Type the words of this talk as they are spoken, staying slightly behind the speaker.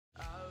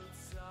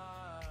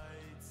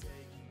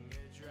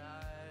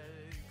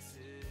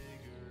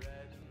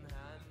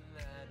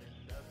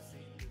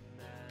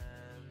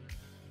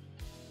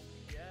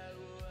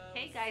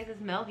Hey guys,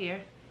 it's Mel here,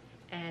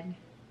 and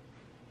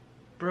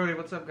Brody,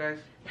 what's up, guys?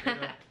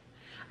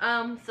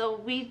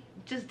 so we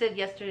just did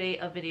yesterday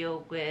a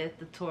video with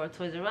the tour of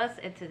Toys R Us,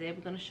 and today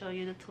we're gonna show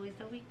you the toys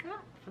that we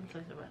got from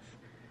Toys R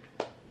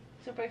Us.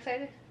 Super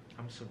excited?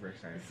 I'm super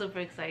excited. Super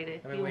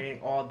excited. I've been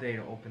waiting all day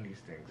to open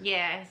these things.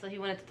 Yeah, so he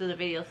wanted to do the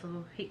video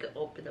so he could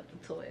open up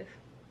the toys,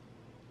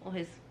 all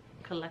his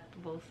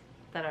collectibles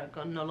that are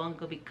gonna no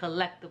longer be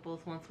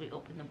collectibles once we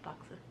open the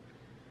boxes.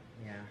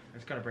 Yeah,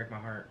 it's gonna break my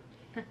heart.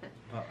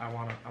 But I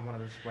wanna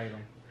display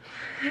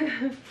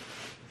them.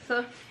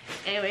 So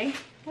anyway,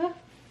 what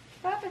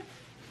happened?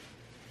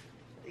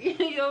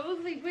 You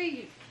almost like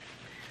wait.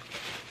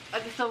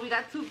 Okay, so we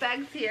got 2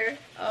 bags here.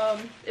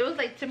 It was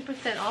like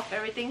 10% off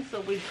everything,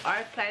 so we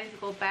are planning to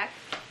go back.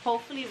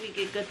 Hopefully we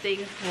get good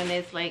things when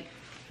it's like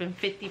from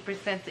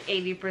 50% to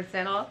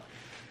 80% off.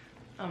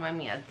 I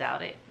mean, I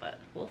doubt it, but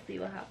we'll see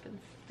what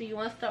happens. Do you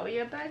want to start with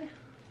your bag?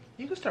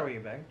 You can start with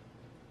your bag.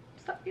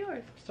 Start with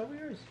yours. Start with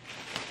yours.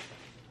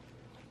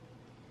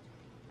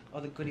 All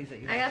the goodies that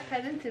you I got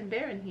Pennington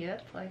Bear in here,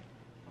 that's why.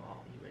 Oh,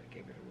 you already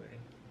gave it away.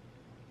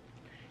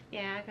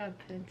 Yeah, I got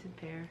Pennington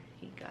Bear.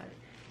 He got it.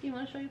 You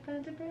want to show you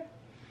Pennington Bear?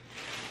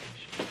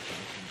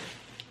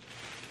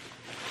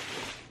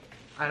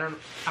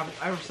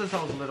 Ever since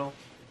I was little,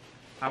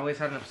 I always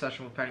had an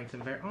obsession with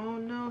Paddington Bear. Oh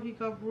no, he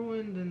got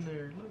ruined in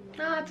there.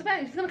 Nah, too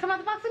bad. He's gonna come out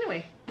the box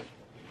anyway.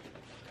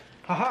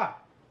 Haha!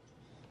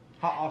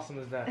 How awesome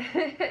is that?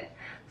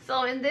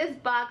 So in this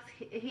box,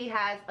 he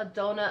has a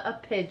donut, a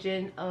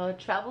pigeon, a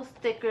travel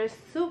sticker,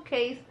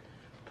 suitcase,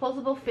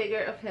 posable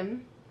figure of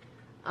him,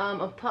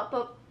 a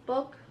pop-up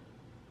book,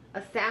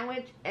 a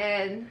sandwich,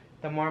 and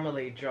the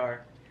marmalade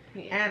jar.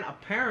 yeah. And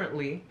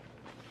apparently,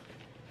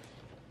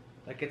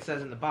 like it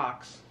says in the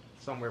box,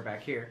 somewhere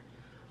back here,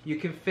 you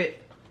can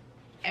fit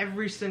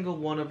every single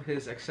one of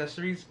his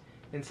accessories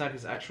inside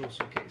his actual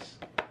suitcase.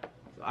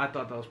 So I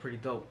thought that was pretty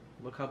dope.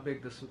 Look how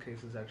big the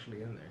suitcase is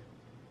actually in there.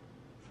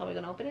 So we're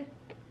gonna open it?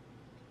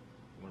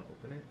 You wanna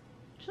open it?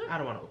 Sure. I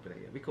don't wanna open it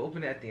yet. We could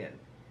open it at the end.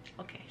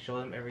 Okay. Show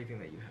them everything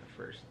that you have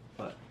first.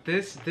 But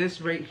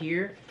this right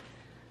here,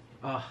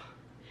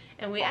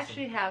 and we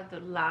actually have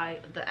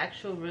the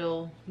actual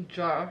real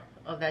jar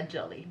of that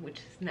jelly, which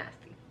is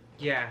nasty.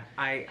 yeah,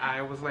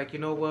 I was like, you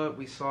know what?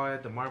 We saw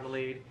it, the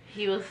marmalade.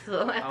 He was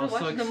so I was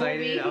so excited. the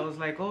movie. I was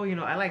like, oh, you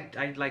know, I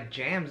like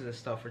jams and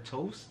stuff for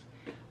toast.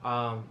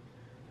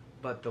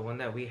 But the one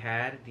that we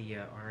had, the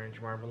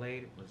orange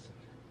marmalade,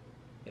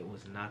 it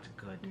was not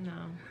good.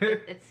 No,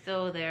 it's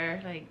still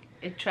there. Like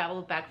it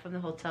traveled back from the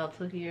hotel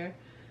to here,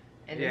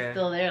 and Yeah. it's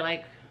still there.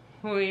 Like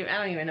I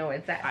don't even know where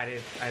it's at. I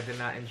did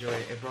not enjoy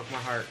it. It broke my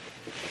heart.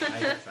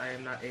 I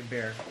am not a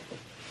bear.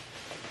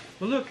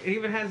 But look, it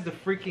even has the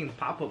freaking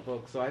pop-up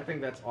book, so I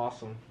think that's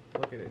awesome.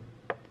 Look at it,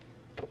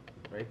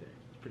 right there.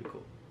 It's pretty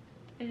cool.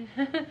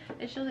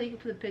 It shows that you can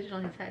put a pigeon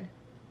on his head.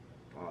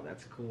 Oh,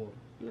 that's cool.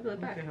 Look at the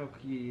back. Look at how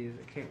cute he is.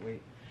 I can't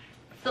wait.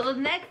 So the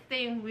next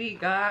thing we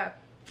got.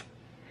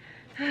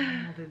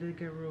 Oh, they did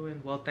get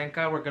ruined. Well, thank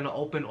God we're gonna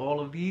open all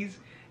of these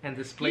and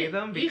display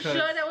them because. You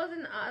sure that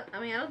wasn't us? I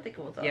mean, I don't think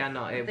it was us. Yeah,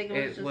 no, it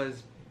just...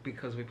 was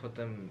because we put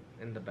them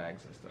in the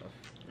bags and stuff.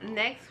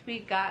 Next, we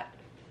got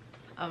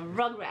a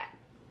Rugrat,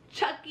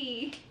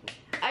 Chucky.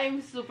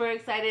 I'm super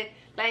excited.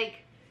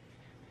 Like,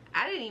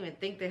 I didn't even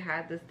think they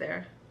had this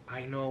there.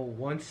 I know.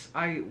 Once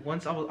I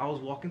was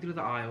walking through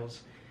the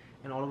aisles,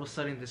 and all of a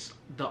sudden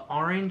the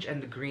orange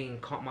and the green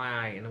caught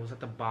my eye, and it was at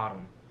the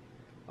bottom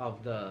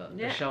of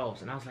the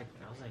shelves, and I was like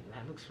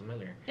that looks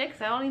familiar. Yeah,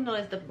 because I only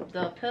noticed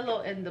the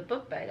pillow and the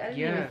book bag. I didn't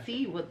even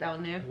see what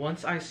down there.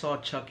 Once I saw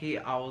Chucky,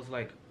 I was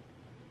like,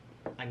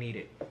 I need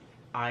it.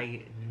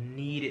 I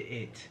need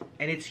it.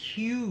 And it's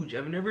huge.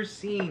 I've never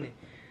seen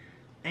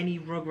any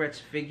Rugrats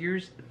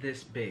figures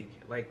this big.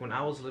 Like when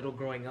I was little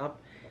growing up,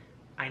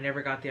 I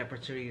never got the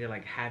opportunity to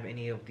like have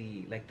any of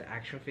the like the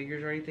action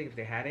figures or anything. If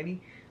they had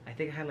any, I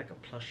think I had like a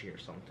plushie or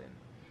something.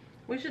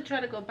 We should try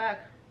to go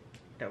back.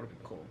 That would be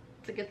cool.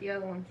 To get the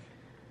other ones.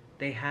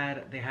 They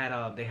had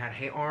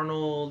Hey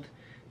Arnold.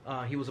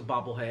 He was a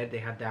bobblehead. They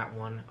had that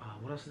one.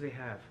 What else did they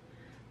have?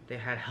 They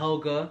had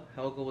Helga.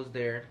 Helga was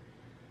there.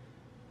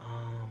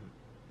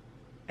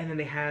 And then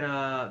they had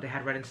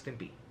Ren and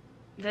Stimpy.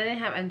 They didn't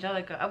have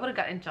Angelica. I would have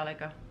got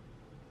Angelica.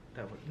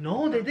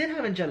 No, they did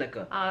have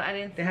Angelica. I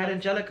didn't. They had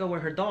Angelica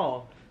with her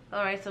doll.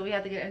 All right, so we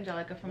had to get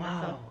Angelica from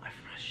myself. Wow,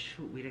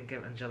 shoot, we didn't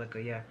get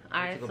Angelica. Yeah.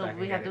 All right, so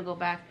we have to go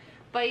back.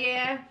 But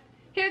yeah,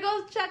 here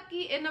goes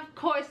Chucky, and of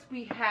course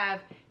we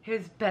have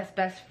his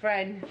best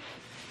friend.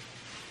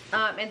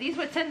 And these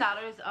were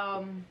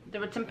 $10. They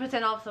were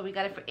 10% off, so we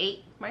got it for $8.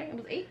 Right? It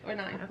was 8 or 9.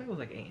 I think it was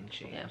like 8 and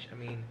change. Yeah. I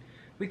mean,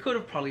 we could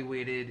have probably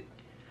waited.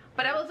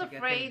 But I was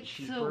afraid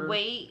to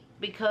wait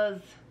because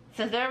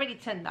since they're already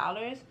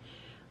 $10,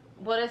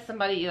 what if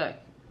somebody like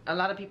a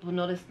lot of people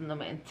notice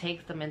them and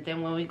takes them, and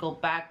then when we go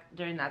back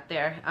they're not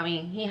there? I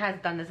mean, he has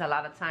done this a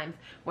lot of times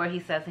where he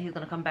says that he's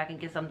gonna come back and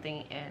get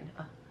something and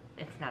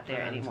it's not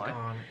there anymore.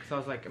 So I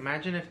was like,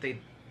 imagine if they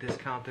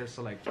discount this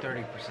to like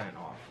 30%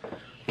 off,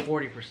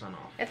 40%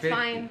 off. It's 50.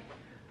 fine.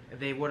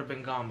 They would have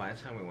been gone by the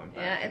time we went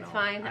back. Yeah, it's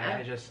fine.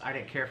 I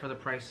didn't care for the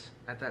price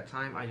at that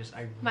time. I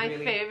my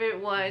really, favorite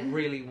one.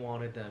 really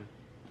wanted them.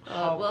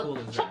 How cool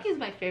is that? Chucky's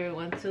my favorite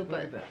one too,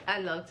 but I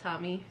love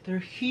Tommy. They're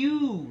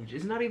huge.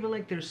 It's not even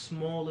like they're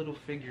small little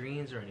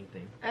figurines or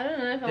anything. I don't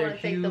know if I want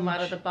to take them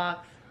out of the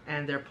box.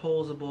 And they're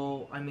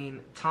posable. I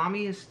mean,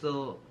 Tommy is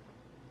still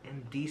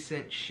in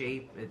decent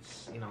shape.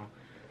 It's, you know,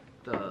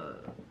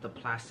 the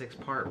plastics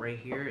part right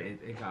here,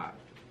 it got,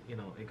 you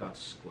know, it got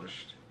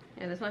squished.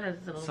 Yeah, this one has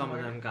a little Some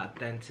of them got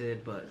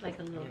dented, but it's like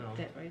a little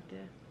dent right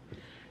there.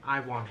 I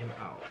want him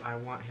out. I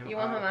want him out. You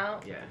want him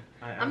out? Yeah.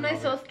 I'm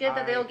not so scared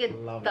that they'll get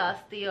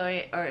dusty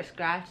or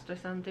scratched or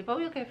something.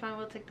 But okay, fine,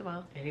 we'll take them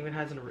out. It even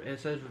has it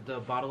says the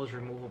bottle is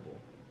removable.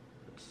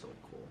 It's so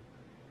cool.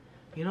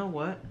 You know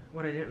what?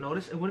 What I didn't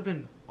notice, it would have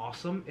been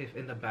awesome if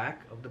in the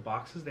back of the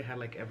boxes they had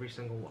like every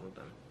single one of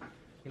them.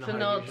 You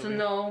know, to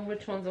know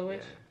which ones are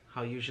which. Yeah.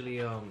 How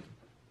usually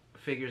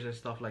figures and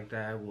stuff like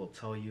that will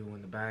tell you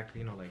in the back,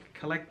 you know, like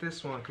collect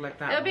this one, collect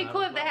that. It'd be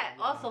cool if they had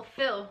also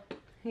Phil.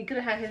 He could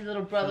have had his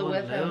little brother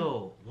with him.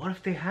 What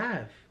if they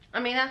have? I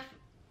mean, that's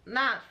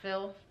not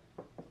Phil.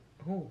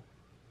 Who?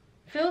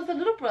 Phil's the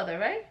little brother,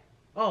 right?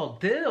 Oh,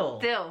 Dill.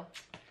 Dill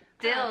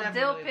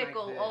really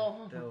Pickle.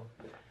 Oh, Dill.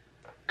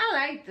 I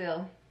like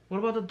Dill. What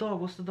about the dog?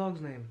 What's the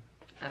dog's name?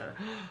 I don't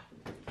know.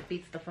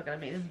 Beats the fuck out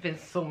of me. It's been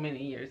so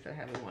many years that I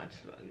haven't watched.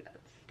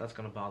 That's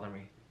gonna bother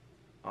me.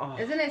 Oh.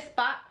 Isn't it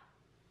Spot?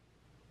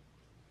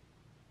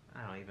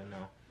 I don't even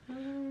know.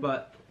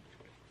 But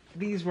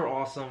these were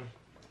awesome.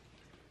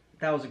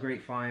 That was a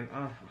great find.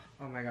 Oh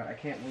my god, I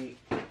can't wait.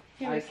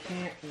 I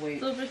can't wait.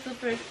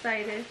 Super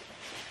excited.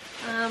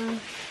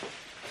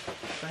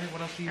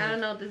 What else do you I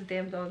don't know this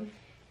damn dog.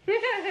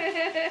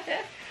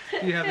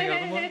 You have the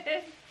other one?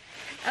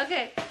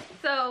 Okay,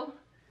 so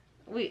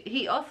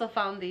he also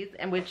found these,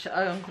 and which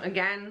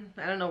again,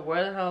 I don't know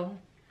where the hell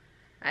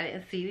I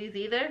didn't see these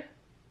either.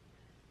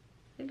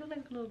 They look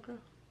like a little girl.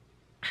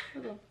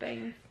 Little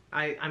bangs.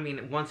 I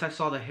mean, once I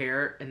saw the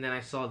hair and then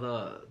I saw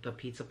the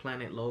Pizza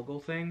Planet logo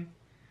thing,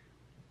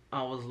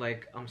 I was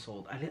like, I'm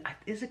sold.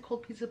 Is it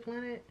called Pizza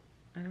Planet?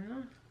 I don't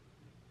know.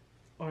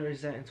 Or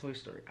is that in Toy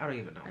Story? I don't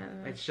even know.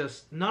 It's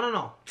just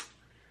no.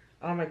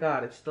 Oh my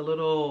god, it's the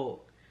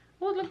little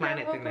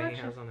planet thing that he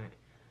has on it.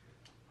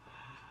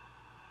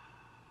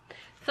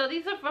 So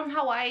these are from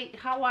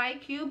Hawaii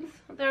cubes,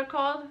 they're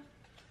called.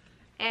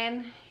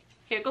 And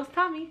here goes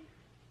Tommy.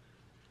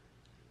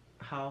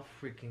 How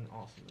freaking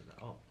awesome is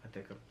that? Oh, I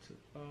think I'm too.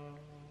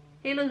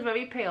 He looks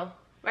very pale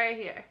right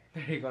here.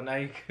 There you go. Now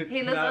you could.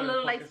 He looks a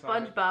little like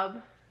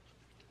SpongeBob.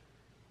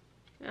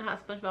 You know how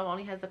SpongeBob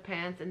only has the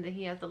pants and then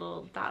he has the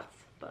little dots,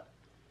 but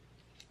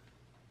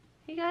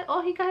he got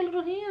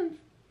little hands.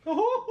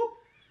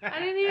 I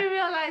didn't even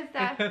realize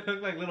that. They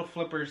look like little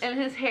flippers. And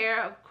his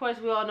hair, of course,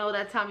 we all know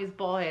that Tommy's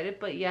bald-headed,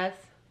 but yes,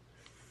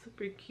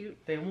 super cute.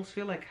 They almost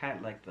feel like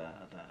the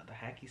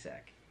hacky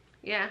sack.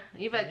 Yeah,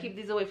 you better keep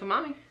these away from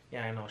mommy.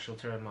 Yeah, I know, she'll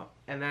tear them up.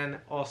 And then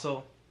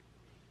also,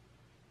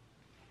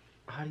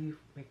 how do you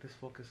make this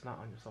focus not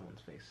on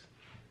someone's face?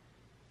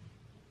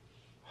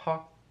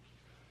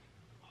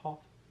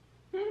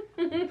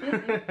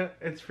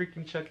 It's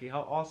freaking Chucky.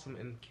 How awesome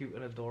and cute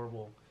and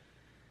adorable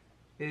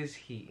is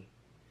he?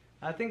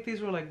 I think these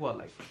were like what,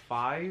 like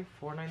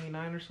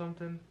 $4.99 or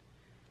something.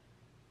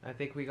 I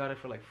think we got it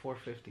for like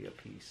 $4.50 a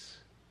piece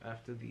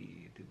after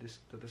the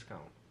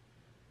discount.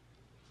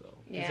 So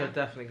yeah, these are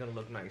definitely gonna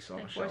look nice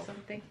on the shelf.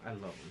 Something. I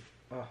love them.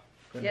 Oh,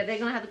 goodness. Yeah, they're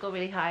gonna have to go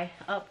really high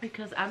up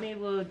because Ami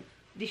will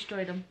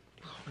destroy them.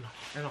 Oh,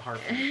 no, in a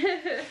heartbeat.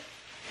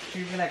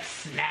 She'll be like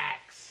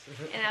snacks.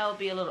 And I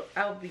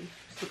will be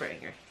super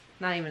angry.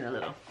 Not even a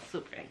little,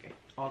 super angry.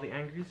 All the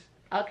angries?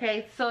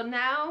 Okay, so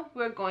now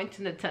we're going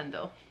to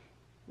Nintendo.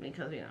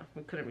 Because, you know,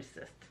 we couldn't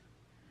resist.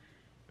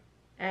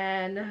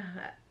 And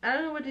I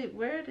don't know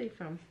where are they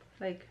from?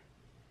 Like,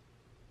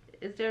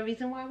 is there a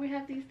reason why we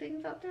have these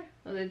things out there?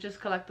 Or they're just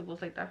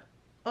collectibles like that?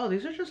 Oh,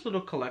 these are just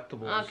little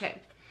collectibles.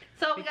 Okay.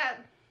 So we got...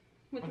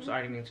 I'm sorry,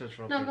 I didn't mean to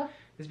interrupt you. No, go.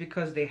 It's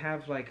because they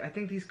have like, I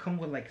think these come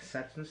with like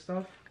sets and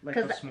stuff. Like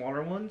the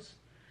smaller ones.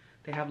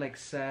 They have like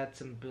sets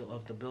and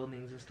of the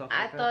buildings and stuff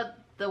like that. I thought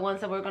the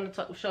ones that we're going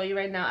to show you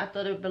right now, I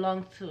thought it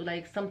belonged to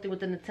like something with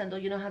the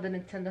Nintendo. You know how the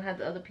Nintendo had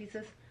the other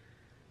pieces?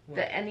 What?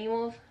 The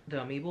animals? The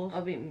amiibos?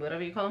 I mean,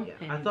 whatever you call them.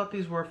 Yeah. I thought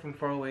these were from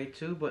far away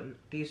too, but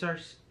these are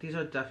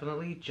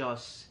definitely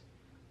just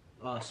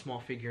small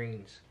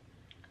figurines.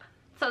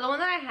 So the one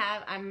that I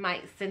have, I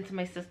might send to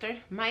my sister.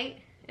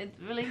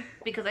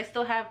 Because I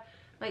still have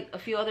like a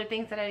few other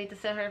things that I need to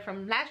send her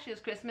from last year's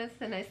Christmas,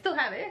 and I still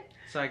have it.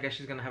 So I guess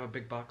she's gonna have a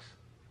big box.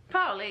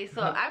 Probably.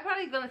 So I'm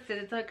probably gonna send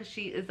it to her because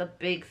she is a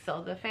big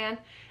Zelda fan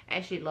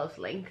and she loves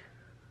Link.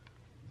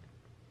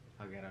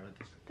 I'll get out of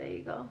this. There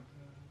you go.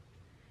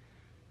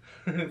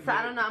 So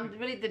I don't know. I'm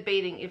really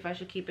debating if I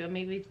should keep it or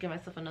maybe get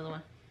myself another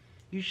one.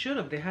 You should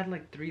have. They had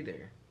like 3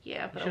 there.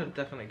 Yeah, but you should have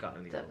definitely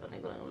gotten the other one.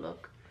 Definitely gonna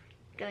look.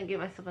 Gonna get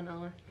myself another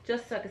one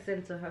just so I can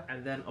send it to her.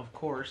 And then of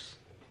course,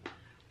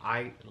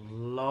 I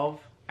love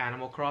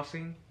Animal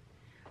Crossing.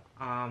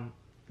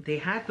 They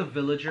had the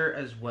villager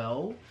as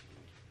well,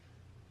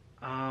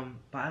 But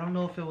I don't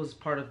know if it was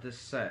part of this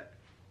set.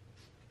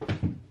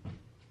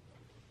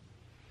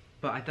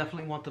 But I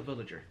definitely want the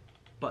villager.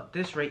 But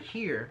this right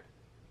here,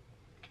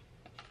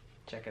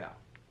 check it out.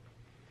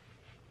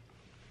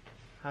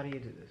 How do you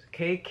do this?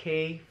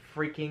 KK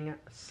freaking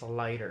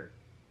Slider.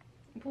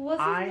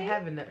 What's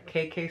his name?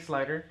 KK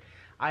Slider.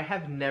 I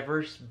have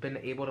never been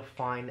able to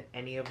find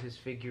any of his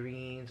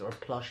figurines or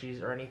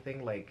plushies or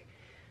anything like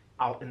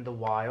out in the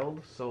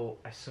wild. So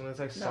as soon as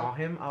I saw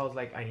him, I was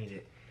like, I need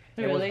it.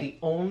 Really? It was the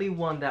only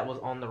one that was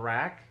on the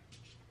rack.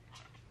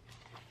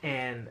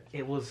 And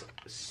it was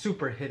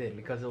super hidden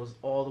because it was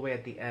all the way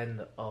at the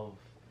end of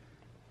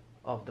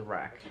the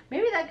rack.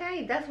 Maybe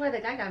that's why the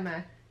guy got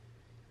mad.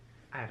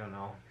 I don't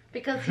know.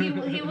 Because he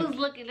was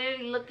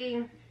literally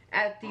looking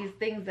at these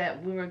things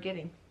that we were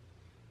getting.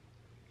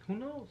 Who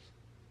knows?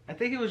 I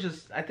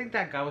think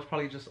that guy was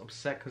probably just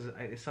upset because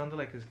it sounded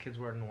like his kids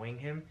were annoying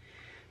him.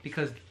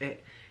 Because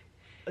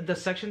the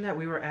section that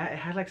we were at, it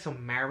had like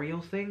some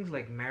Mario things,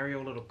 like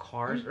Mario little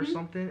cars or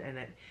something. And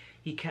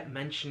he kept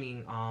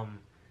mentioning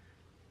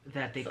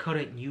that they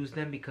couldn't use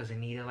them because they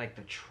needed like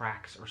the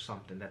tracks or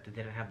something, that they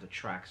didn't have the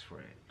tracks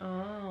for it.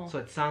 Oh. So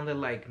it sounded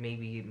like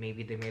maybe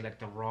they made like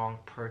the wrong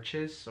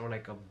purchase or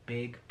like a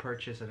big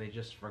purchase and they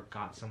just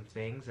forgot some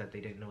things that they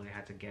didn't know they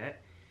had to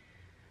get.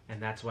 And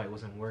that's why it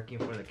wasn't working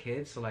for the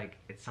kids. So like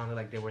it sounded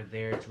like they were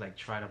there to like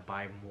try to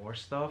buy more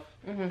stuff.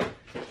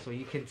 So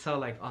you can tell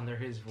like under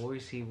his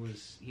voice he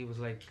was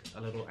like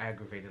a little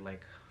aggravated,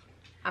 like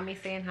Ami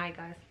saying hi,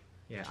 guys.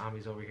 Yeah,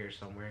 Ami's over here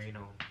somewhere, you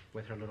know,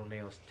 with her little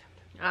nails.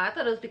 I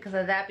thought it was because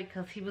of that,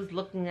 because he was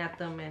looking at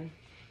them and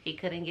he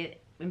couldn't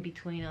get in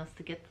between us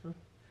to get to them.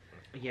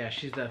 Yeah,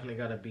 she's definitely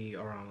got to be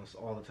around us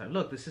all the time.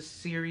 Look, this is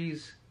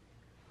series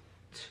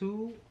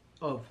 2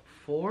 of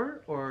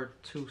 4 or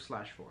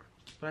 2/4.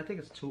 But I think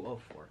it's 2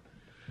 of 4.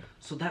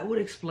 So that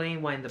would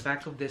explain why in the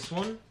back of this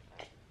one,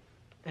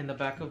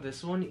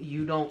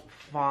 you don't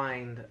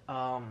find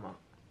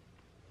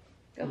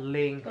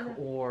Link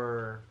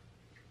or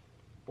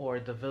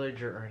the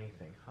villager or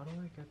anything. How do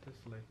I get this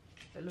like,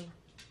 hello?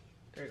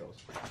 There it goes.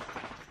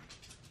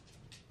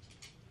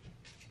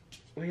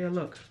 Oh yeah,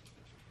 look.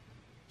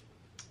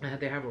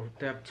 They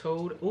have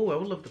Toad. Oh, I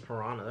would love the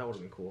Piranha. That would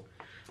have been cool.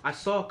 I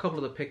saw a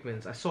couple of the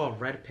Pikmins. I saw a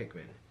red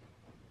Pikmin.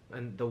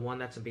 And the one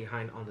that's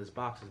behind on this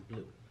box is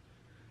blue.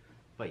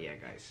 But yeah,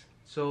 guys.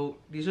 So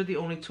these are the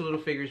only 2 little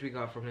figures we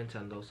got from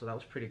Nintendo. So that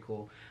was pretty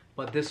cool.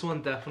 But this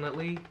one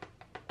definitely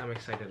I'm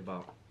excited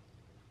about.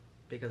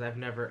 Because I've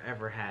never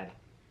ever had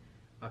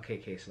a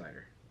KK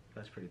Slider.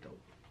 That's pretty dope.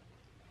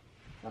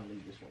 I'll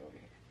leave this one over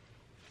here.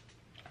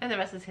 And the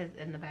rest is his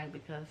in the bag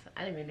because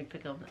I didn't really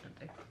pick up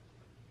nothing.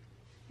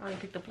 I only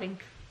picked up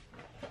Link.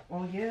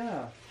 Oh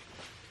yeah.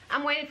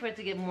 I'm waiting for it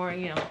to get more,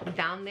 you know,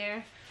 down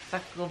there so I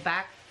can go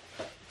back.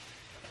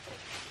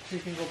 So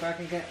you can go back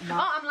and get.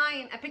 Oh, I'm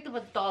lying. I picked up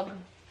a dog.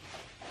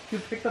 You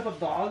picked up a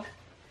dog?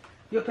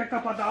 You picked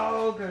up a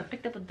dog. I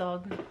picked up a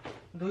dog.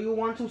 Do you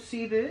want to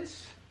see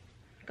this?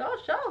 Go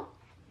show.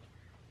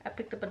 I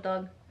picked up a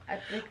dog. I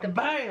picked up.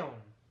 Bam.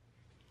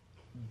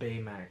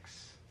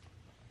 Baymax.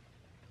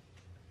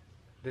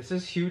 This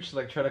is huge,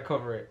 like try to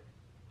cover it.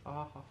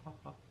 I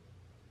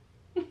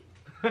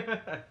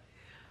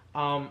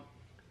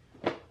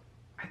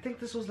think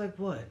this was like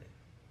what?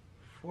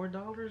 $4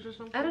 or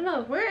something? I don't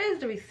know. Where is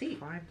the receipt?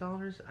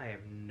 $5? I have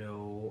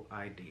no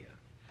idea.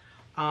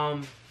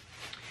 I'm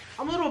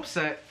a little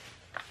upset.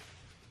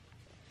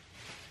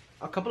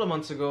 A couple of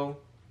months ago,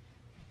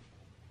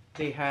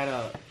 they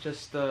had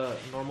just the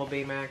normal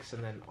Baymax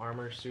and then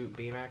armor suit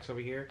Baymax over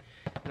here,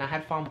 and I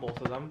had found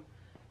both of them.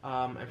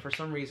 And for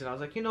some reason, I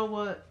was like, you know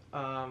what?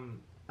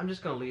 I'm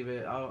just gonna leave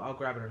it. I'll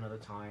grab it another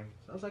time.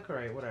 So I was like, all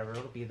right, whatever.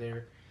 It'll be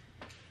there.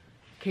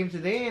 Came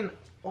today, and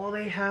all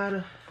they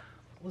had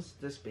was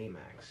this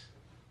Baymax,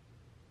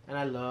 and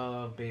I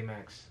love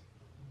Baymax.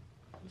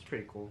 It's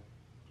pretty cool.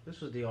 This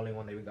was the only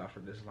one that we got for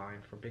this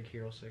line for Big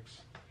Hero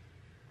 6.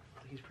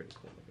 He's pretty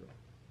cool. Look at him.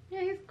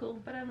 Yeah, he's cool,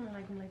 but I don't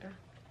like him like that.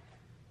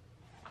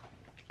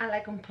 I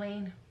like him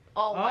plain,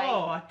 all white.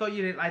 Oh, I thought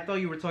you didn't. I thought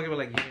you were talking about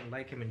like you didn't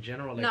like him in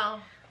general. Like, no.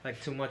 Like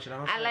too much. And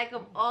I like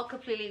them all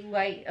completely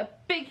white. A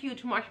big,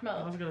 huge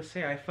marshmallow. I was gonna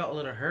say I felt a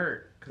little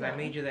hurt because I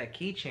made you that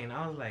keychain.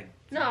 I was like,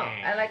 dang. No,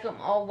 I like them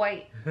all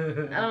white. I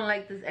don't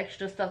like this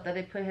extra stuff that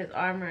they put his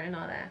armor and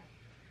all that.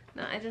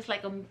 No, I just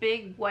like them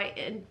big, white,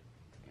 and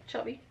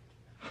chubby.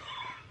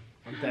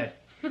 I'm dead.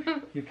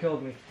 You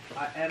killed me.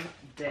 I am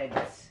dead.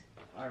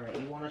 All right,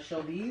 you want to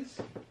show these?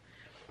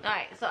 All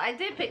right, so I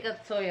did pick a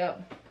toy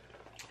up.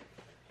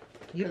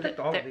 You picked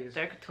all of these.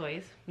 They're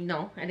toys.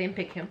 No, I didn't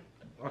pick him.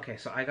 Okay,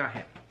 so I got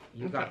him.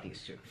 You got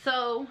these two.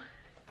 So,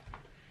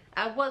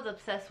 I was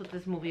obsessed with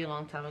this movie a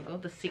long time ago.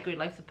 The Secret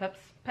Life of Pets.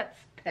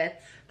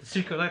 The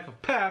Secret Life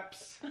of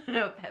Peps.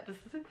 Peps.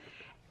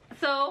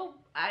 So,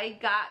 I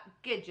got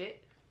Gidget,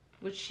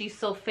 which she's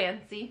so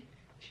fancy.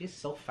 She's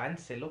so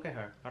fancy. Look at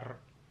her.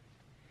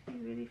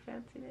 She's really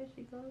fancy. There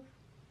she goes.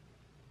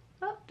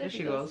 Oh, there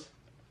she goes.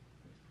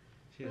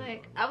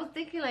 Like, I was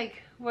thinking,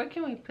 like, where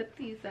can we put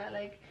these at?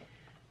 Like,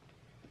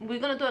 we're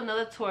gonna do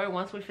another tour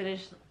once we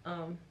finish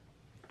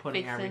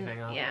putting fixing,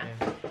 everything up. yeah.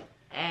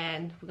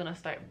 And we're gonna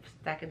start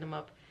stacking them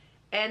up.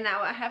 And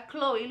now I have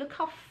Chloe. Look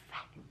how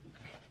fat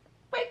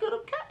my little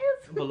cat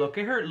is. But look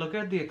at her. Look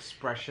at the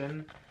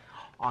expression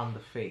on the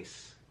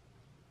face.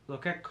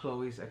 Look at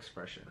Chloe's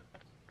expression.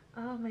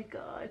 Oh my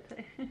god.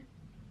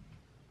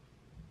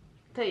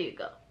 There you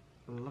go.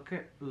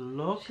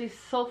 Look. She's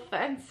so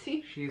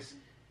fancy. She's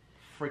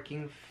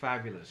freaking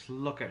fabulous.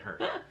 Look at her.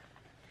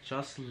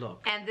 Just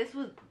look. And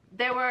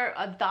they were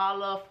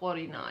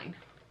 $1.49.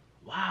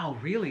 Wow,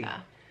 really?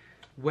 Yeah.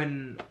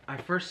 When I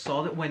first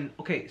saw that, when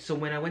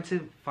I went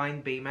to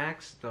find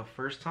Baymax the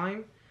first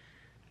time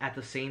at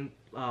the same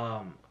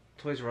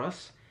Toys R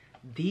Us,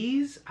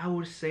 these I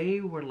would say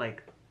were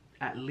like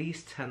at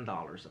least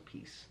 $10 a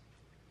piece.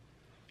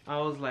 I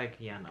was like,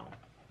 yeah, no.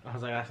 I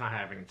was like, that's not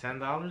happening.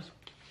 $10?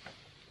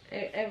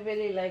 I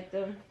really like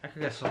them. I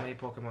could get so many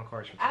Pokemon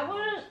cards for $10. I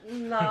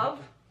would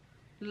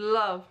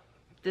love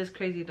this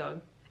crazy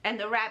dog. And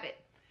the rabbit.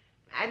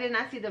 I did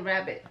not see the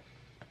rabbit.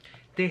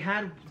 They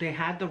had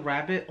the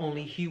rabbit,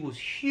 only he was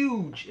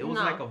huge. It was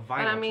like a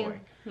vinyl toy.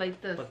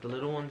 Like this. But the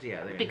little ones,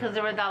 yeah. Because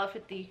they were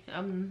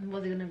 $1.50.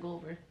 Was it gonna go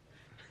over?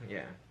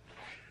 Yeah.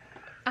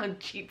 I'm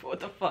cheap. What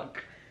the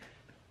fuck?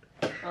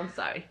 I'm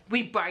sorry.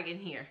 We bargain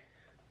here.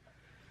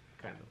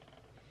 Kind of.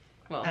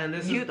 Well,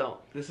 and you don't.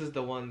 This is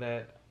the one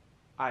that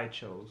I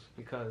chose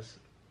because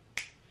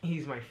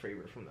he's my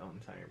favorite from the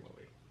entire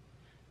movie.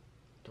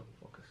 Don't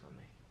focus on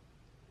me.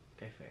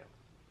 I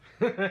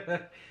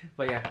failed.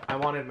 But yeah, I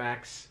wanted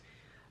Max.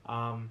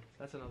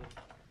 That's another.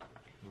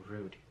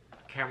 Rude.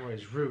 Camera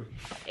is rude.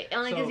 It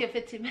only gives you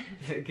 15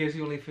 minutes. It gives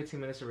you only 15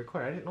 minutes to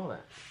record. I didn't know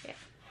that. Yeah.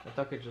 I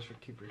thought I could just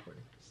keep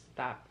recording.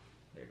 Stop.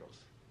 There it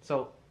goes.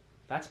 So,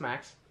 that's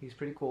Max. He's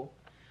pretty cool.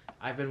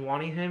 I've been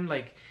wanting him,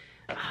 like,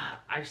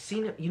 I've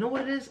seen him, you know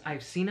what it is?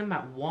 I've seen him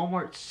at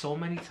Walmart so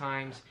many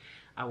times.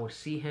 I would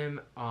see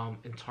him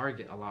in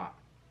Target a lot.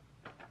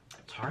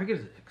 Target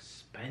is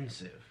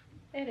expensive.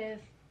 It is.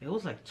 It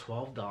was like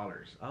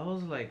 $12. I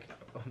was like,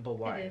 but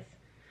why? It is.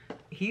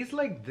 He's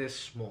like this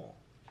small.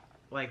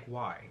 Like,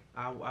 why?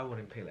 I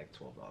wouldn't pay like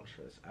 $12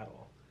 for this at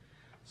all.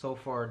 So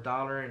for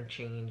 $1 and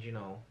change, you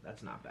know,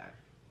 that's not bad.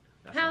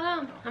 That's How not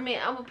long? bad at all. I mean,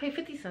 I would pay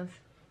 50 cents.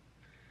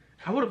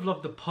 I would have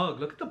loved the pug.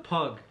 Look at the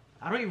pug.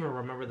 I don't even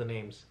remember the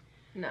names.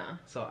 No.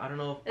 So I don't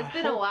know. It's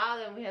been a while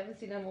and we haven't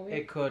seen that movie.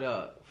 It could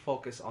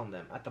focus on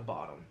them at the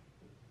bottom.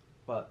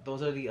 But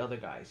those are the other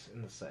guys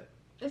in the set.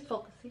 It's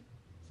focusing.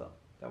 So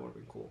that would have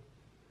been cool.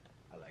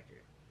 I like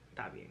it.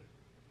 Está bien.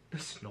 The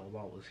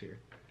snowball was here.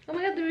 Oh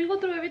my god, did we go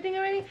through everything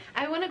already?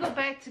 I want to go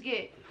back to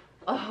get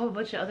a whole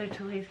bunch of other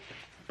toys.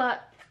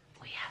 But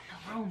we have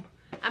no room.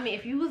 I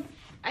mean,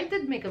 I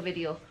did make a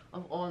video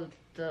of all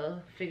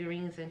the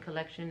figurines and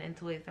collection and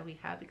toys that we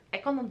have. I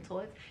call them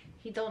toys.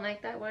 He don't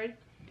like that word.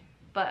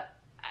 But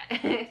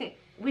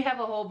we have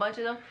a whole bunch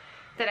of them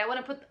that I want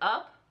to put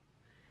up.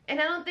 And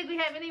I don't think we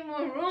have any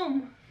more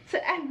room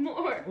to add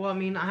more. Well, I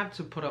mean, I have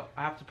to put up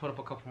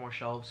a couple more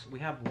shelves. We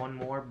have one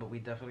more, but we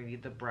definitely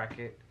need the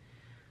bracket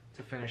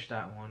to finish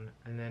that one.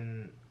 And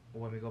then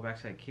when we go back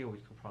to IKEA, we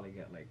could probably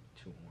get like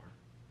 2 more,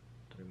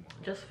 3 more.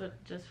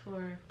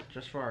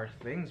 Just for our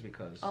things,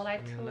 because all our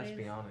I mean, let's toys.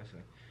 be honest.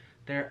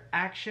 They're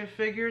action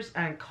figures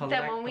and collectibles.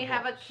 That when we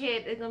have a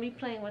kid, they're gonna be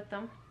playing with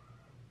them.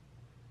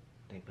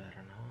 They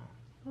better not.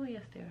 Oh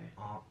yes, they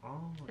are.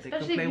 They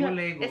can play with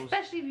Legos.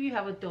 Especially if you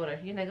have a daughter,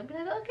 you're not gonna be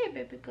like, okay,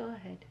 baby, go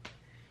ahead.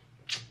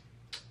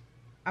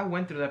 I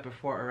went through that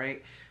before,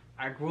 alright?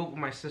 I grew up with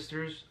my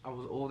sisters. I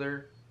was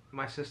older.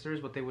 My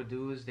sisters, what they would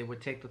do is they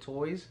would take the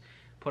toys,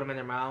 put them in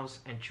their mouths,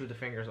 and chew the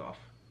fingers off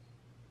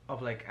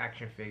of like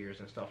action figures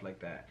and stuff like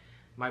that.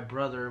 My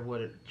brother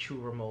would chew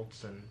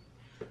remotes, and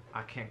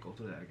I can't go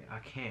through that again. I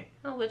can't.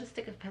 Oh, we'll just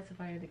stick a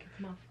pacifier to get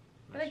them off.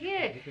 That's Like,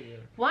 yeah. true.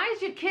 Why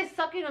is your kid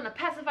sucking on a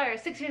pacifier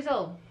at 6 years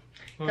old?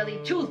 Because he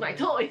chews my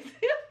toys.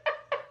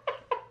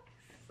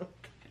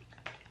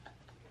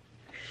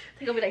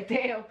 They're gonna be like,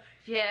 damn,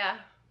 yeah.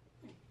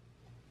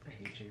 I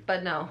hate you.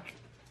 But no.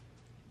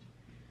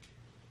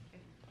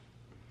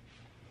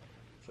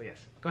 So yes,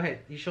 go ahead.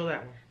 You show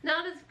that one.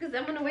 No, that's because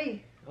I'm gonna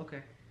wait.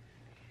 Okay.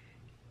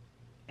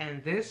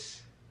 And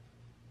this,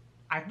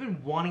 I've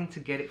been wanting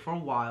to get it for a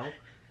while,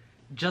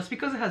 just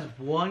because it has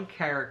one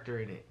character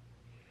in it.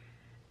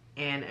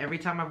 And every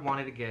time I've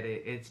wanted to get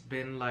it, it's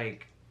been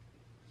like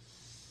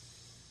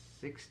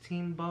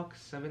 $16,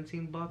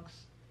 $17.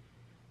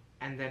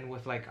 And then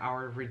with like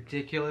our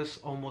ridiculous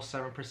almost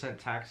 7%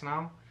 tax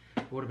now,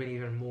 it would have been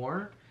even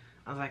more.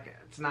 I was like,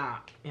 it's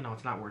not, you know,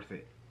 it's not worth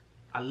it.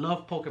 I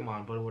love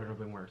Pokemon, but it wouldn't have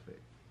been worth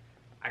it.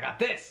 I got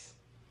this.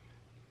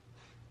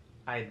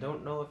 I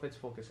don't know if it's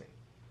focusing.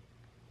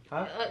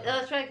 Huh?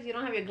 That's right, because you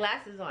don't have your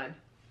glasses on.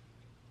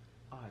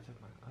 Oh, I took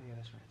mine. Oh yeah,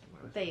 that's right. I took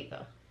mine. There you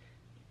go.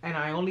 And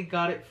I only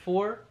got it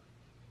for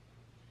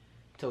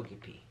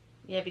Togepi.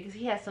 Yeah, because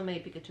he has so many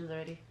Pikachus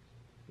already.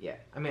 Yeah,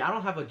 I mean, I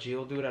don't have a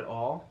Geodude at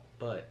all,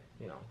 but,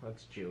 you know,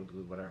 that's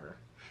Geodude, whatever.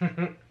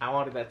 I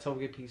wanted that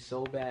Togepi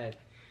so bad.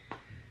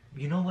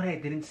 You know what I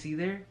didn't see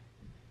there?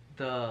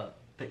 The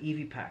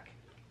Eevee pack.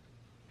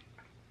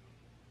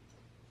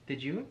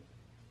 Did you?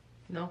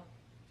 No.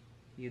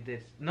 You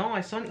did. No,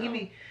 I saw an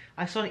Eevee.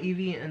 I saw an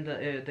Eevee in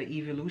the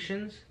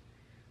Evolutions,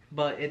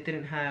 but it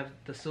didn't have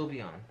the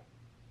Sylveon.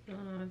 No, I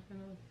don't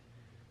know.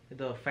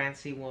 The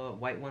fancy one,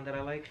 white one that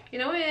I like. You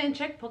know, we didn't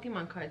check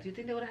Pokemon cards. Do you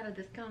think they would have had a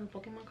discount on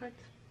Pokemon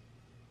cards?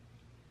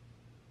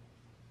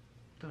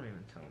 Don't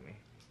even tell me.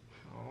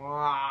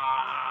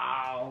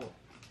 Wow.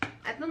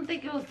 I don't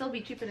think it will still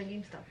be cheaper than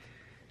GameStop.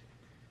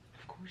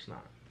 Of course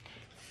not.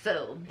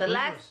 So, the Those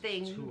last are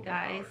thing, too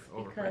guys,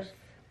 overpriced. because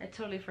I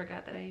totally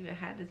forgot that I even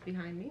had this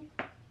behind me.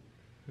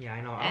 Yeah,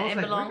 I know. I And was it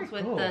like, belongs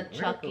with the Where'd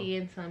Chucky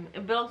and some.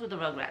 It belongs with the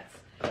Rugrats.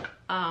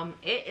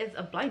 It is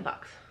a blind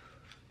box,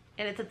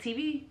 and it's a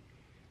TV.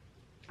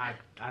 I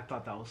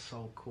thought that was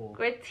so cool.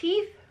 With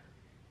teeth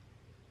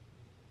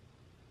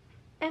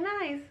and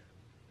eyes.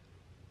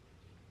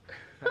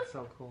 That's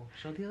so cool.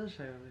 Show the other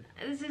side of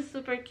it. This is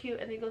super cute,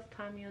 and it goes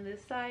Tommy on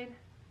this side.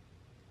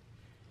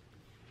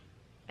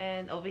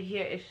 And over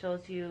here, it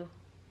shows you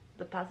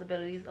the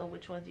possibilities of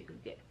which ones you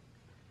could get.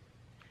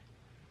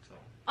 So.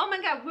 Oh my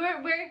God,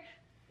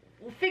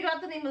 we'll figure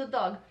out the name of the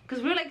dog,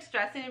 because we're like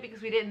stressing it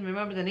because we didn't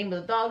remember the name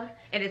of the dog,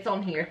 and it's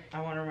on here.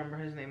 I want to remember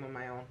his name on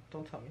my own.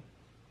 Don't tell me.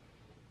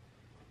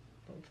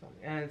 Don't tell me.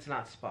 And it's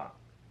not Spot.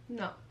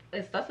 No,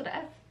 it starts with an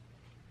S.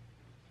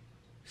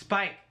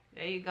 Spike.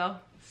 There you go.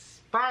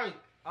 Spike.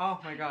 Oh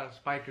my God,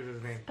 Spike is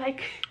his name.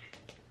 Spike.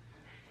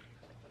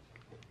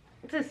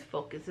 This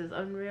focus is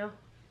unreal.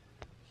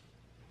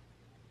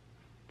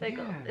 There you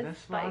go. It's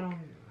That's why I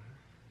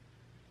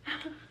Spike.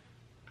 don't...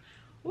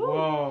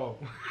 Whoa.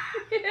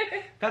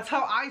 That's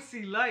how I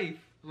see life.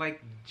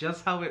 Like,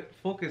 just how it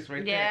focused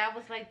right there. Yeah, I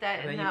was like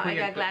that. And now I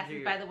got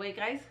glasses, by the way,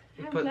 guys.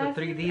 You put the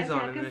 3Ds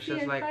on and it's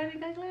just like... I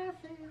got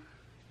glasses.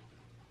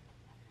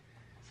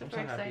 I'm Super so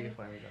happy you excited.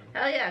 finally got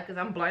them. Hell yeah, because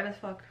I'm blind as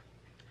fuck.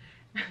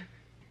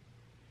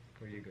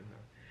 Were you good now?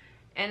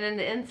 And then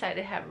the inside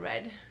they have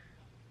red.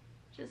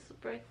 Just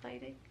super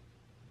exciting.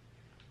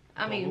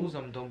 I Don't mean, lose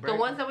them, don't the break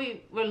ones them. that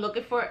we were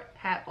looking for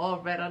had all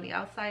red on the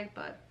outside,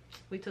 but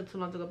we took too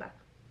long to go back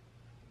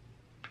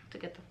to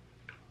get them.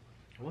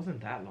 It wasn't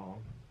that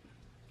long.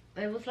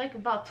 It was like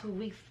about 2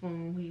 weeks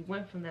when we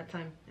went from that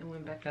time and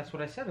went back. That's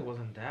what I said. It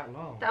wasn't that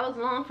long. That was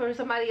long for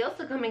somebody else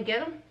to come and get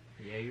them.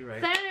 Yeah, you're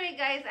right. So anyway,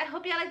 guys, I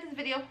hope you liked this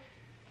video.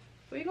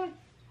 Where you going?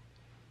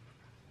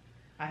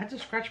 I had to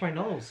scratch my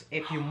nose.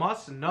 If you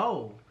must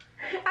know.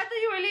 I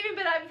thought you were leaving,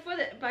 but before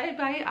the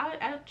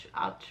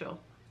outro.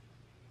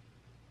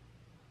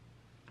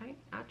 Right?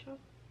 Outro?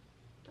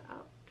 The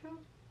outro?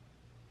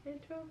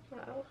 Intro? The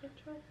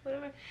outro?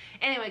 Whatever.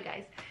 Anyway,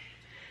 guys.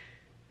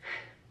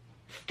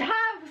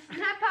 Stop!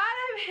 Snap out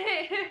of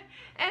it!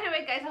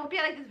 Anyway, guys, I hope you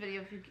liked this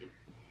video.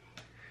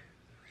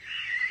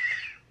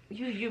 If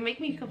you make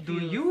me confused.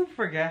 Do you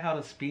forget how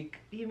to speak?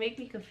 You make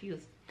me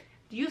confused.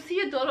 Do you see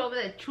your daughter over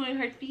there chewing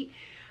her feet?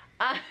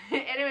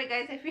 Anyway,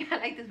 guys, if you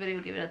like this video,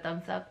 give it a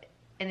thumbs up.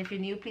 And if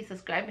you're new, please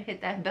subscribe and hit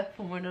that bell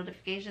for more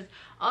notifications.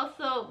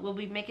 Also, we'll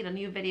be making a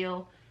new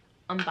video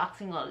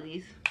unboxing all of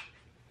these.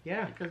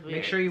 Yeah. Because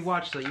Make sure you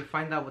watch so you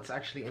find out what's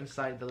actually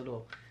inside the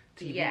little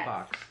TV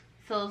box.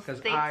 So stay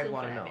tuned I for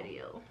wanna that know.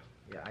 video.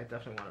 Yeah, I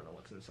definitely want to know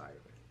what's inside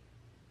of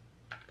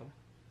it.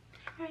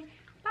 Alright,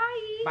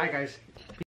 bye. Bye, guys.